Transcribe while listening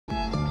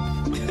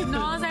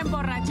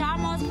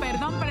emborrachamos,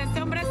 perdón, pero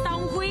este hombre está a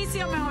un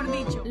juicio, mejor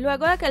dicho.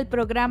 Luego de que el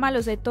programa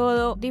Lo sé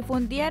todo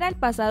difundiera el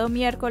pasado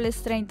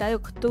miércoles 30 de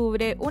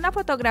octubre una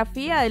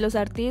fotografía de los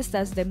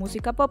artistas de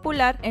música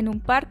popular en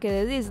un parque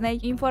de Disney,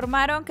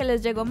 informaron que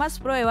les llegó más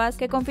pruebas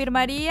que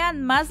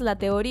confirmarían más la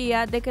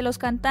teoría de que los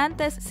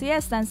cantantes sí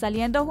están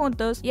saliendo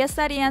juntos y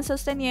estarían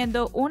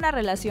sosteniendo una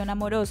relación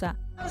amorosa.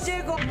 Nos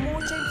llegó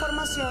mucha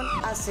información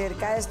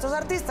acerca de estos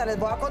artistas, les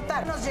voy a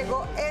contar. Nos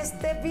llegó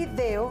este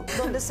video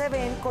donde se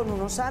ven con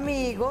unos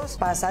amigos,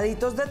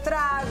 pasaditos de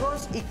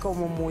tragos y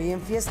como muy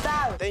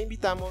enfiestados. Te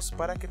invitamos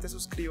para que te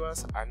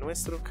suscribas a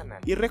nuestro canal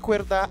y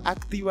recuerda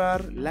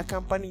activar la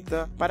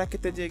campanita para que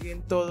te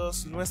lleguen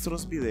todos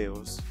nuestros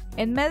videos.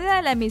 En medio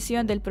de la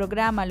emisión del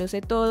programa Lo sé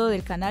todo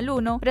del Canal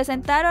 1,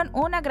 presentaron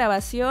una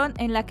grabación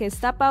en la que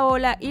está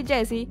Paola y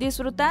Jessi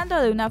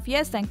disfrutando de una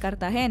fiesta en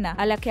Cartagena,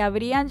 a la que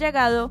habrían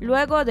llegado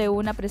luego de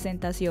una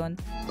presentación.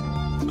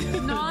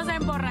 Nos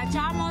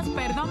emborrachamos,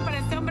 perdón, pero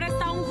este hombre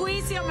está a un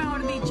juicio,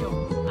 mejor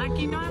dicho.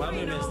 Aquí no hay...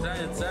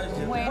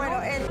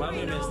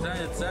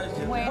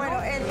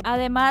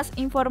 Además,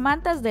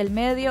 informantes del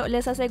medio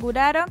les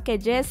aseguraron que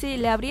Jessi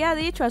le habría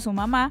dicho a su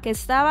mamá que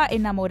estaba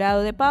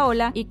enamorado de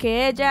Paola y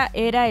que ella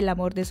era el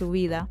amor de su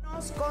vida.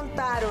 Nos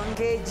contaron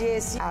que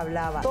Jessi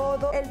hablaba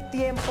todo el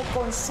tiempo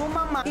con su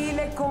mamá y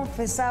le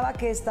confesaba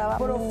que estaba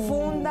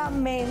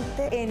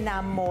profundamente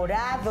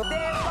enamorado de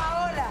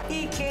Paola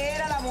y que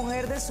era la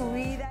mujer de su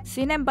vida.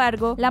 Sin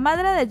embargo, la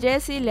madre de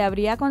Jessi le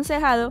habría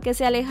aconsejado que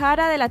se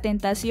alejara de la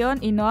tentación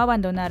y no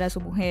abandonara a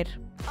su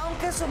mujer.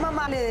 Aunque su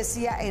mamá le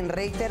decía en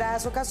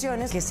reiteradas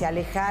ocasiones que se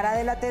alejara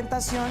de la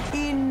tentación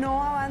y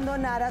no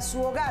abandonara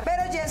su hogar.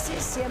 Pero Jessi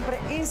siempre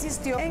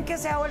insistió en que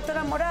se ha vuelto a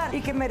enamorar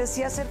y que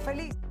merecía ser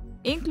feliz.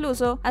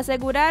 Incluso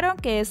aseguraron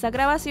que esta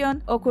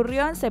grabación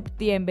ocurrió en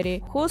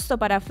septiembre, justo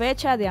para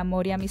fecha de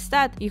amor y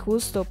amistad, y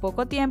justo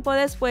poco tiempo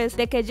después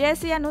de que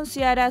Jessi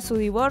anunciara su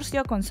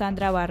divorcio con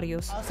Sandra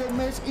Barrios. Hace un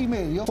mes y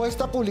medio fue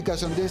esta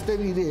publicación de este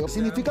video.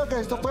 Significa que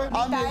esto fue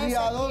a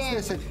mediados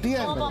de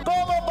septiembre. ¿Cómo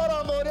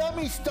para amor y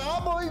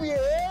amistad? Muy bien.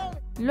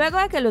 Luego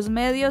de que los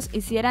medios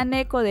hicieran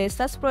eco de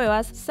estas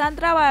pruebas,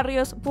 Sandra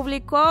Barrios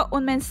publicó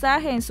un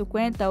mensaje en su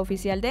cuenta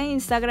oficial de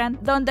Instagram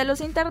donde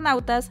los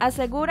internautas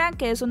aseguran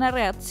que es una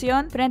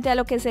reacción frente a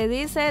lo que se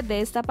dice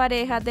de esta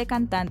pareja de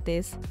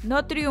cantantes.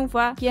 No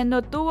triunfa quien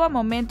no tuvo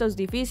momentos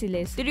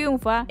difíciles,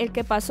 triunfa el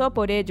que pasó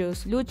por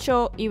ellos,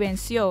 luchó y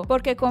venció,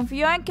 porque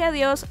confió en que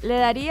Dios le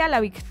daría la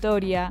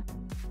victoria.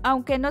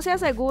 Aunque no se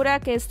asegura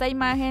que esta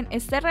imagen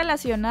esté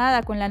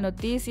relacionada con la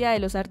noticia de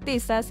los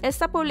artistas,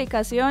 esta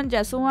publicación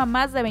ya suma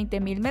más de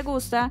 20.000 me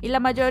gusta y la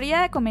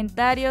mayoría de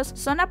comentarios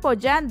son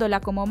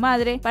apoyándola como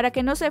madre para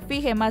que no se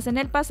fije más en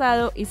el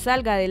pasado y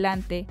salga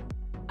adelante.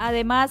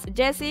 Además,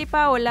 Jessi y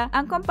Paola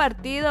han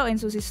compartido en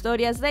sus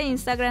historias de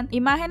Instagram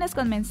imágenes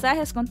con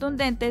mensajes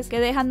contundentes que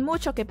dejan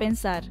mucho que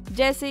pensar.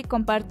 Jessi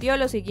compartió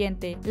lo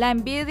siguiente: la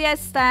envidia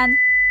es tan...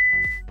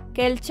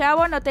 que el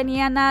chavo no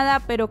tenía nada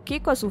pero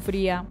Kiko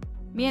sufría.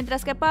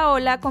 Mientras que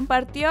Paola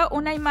compartió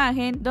una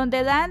imagen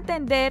donde da a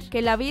entender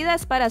que la vida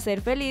es para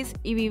ser feliz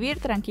y vivir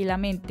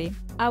tranquilamente.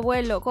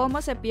 Abuelo,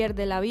 ¿cómo se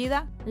pierde la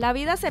vida? La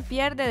vida se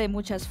pierde de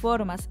muchas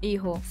formas,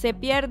 hijo. Se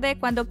pierde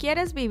cuando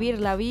quieres vivir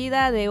la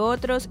vida de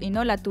otros y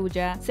no la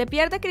tuya. Se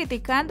pierde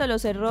criticando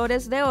los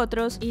errores de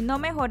otros y no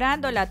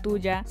mejorando la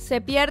tuya.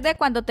 Se pierde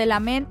cuando te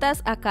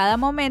lamentas a cada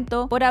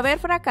momento por haber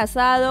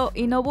fracasado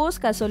y no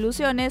buscas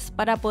soluciones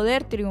para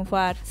poder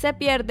triunfar. Se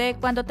pierde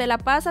cuando te la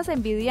pasas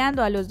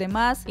envidiando a los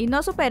demás y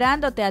no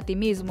superándote a ti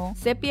mismo.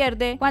 Se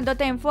pierde cuando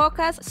te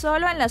enfocas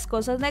solo en las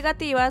cosas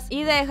negativas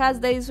y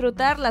dejas de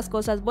disfrutar las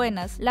cosas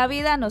buenas. La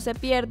vida no se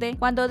pierde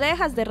cuando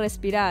dejas de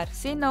respirar,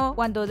 sino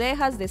cuando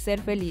dejas de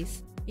ser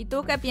feliz. ¿Y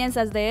tú qué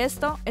piensas de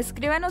esto?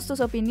 Escríbenos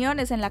tus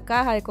opiniones en la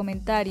caja de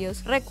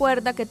comentarios.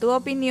 Recuerda que tu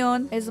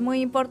opinión es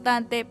muy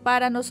importante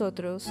para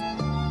nosotros.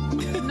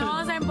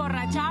 Nos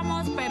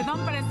emborrachamos,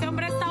 perdón, pero este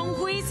hombre está a un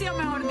juicio,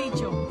 mejor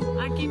dicho.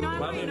 Aquí no hay...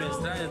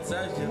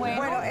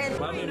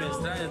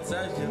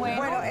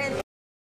 Bueno, el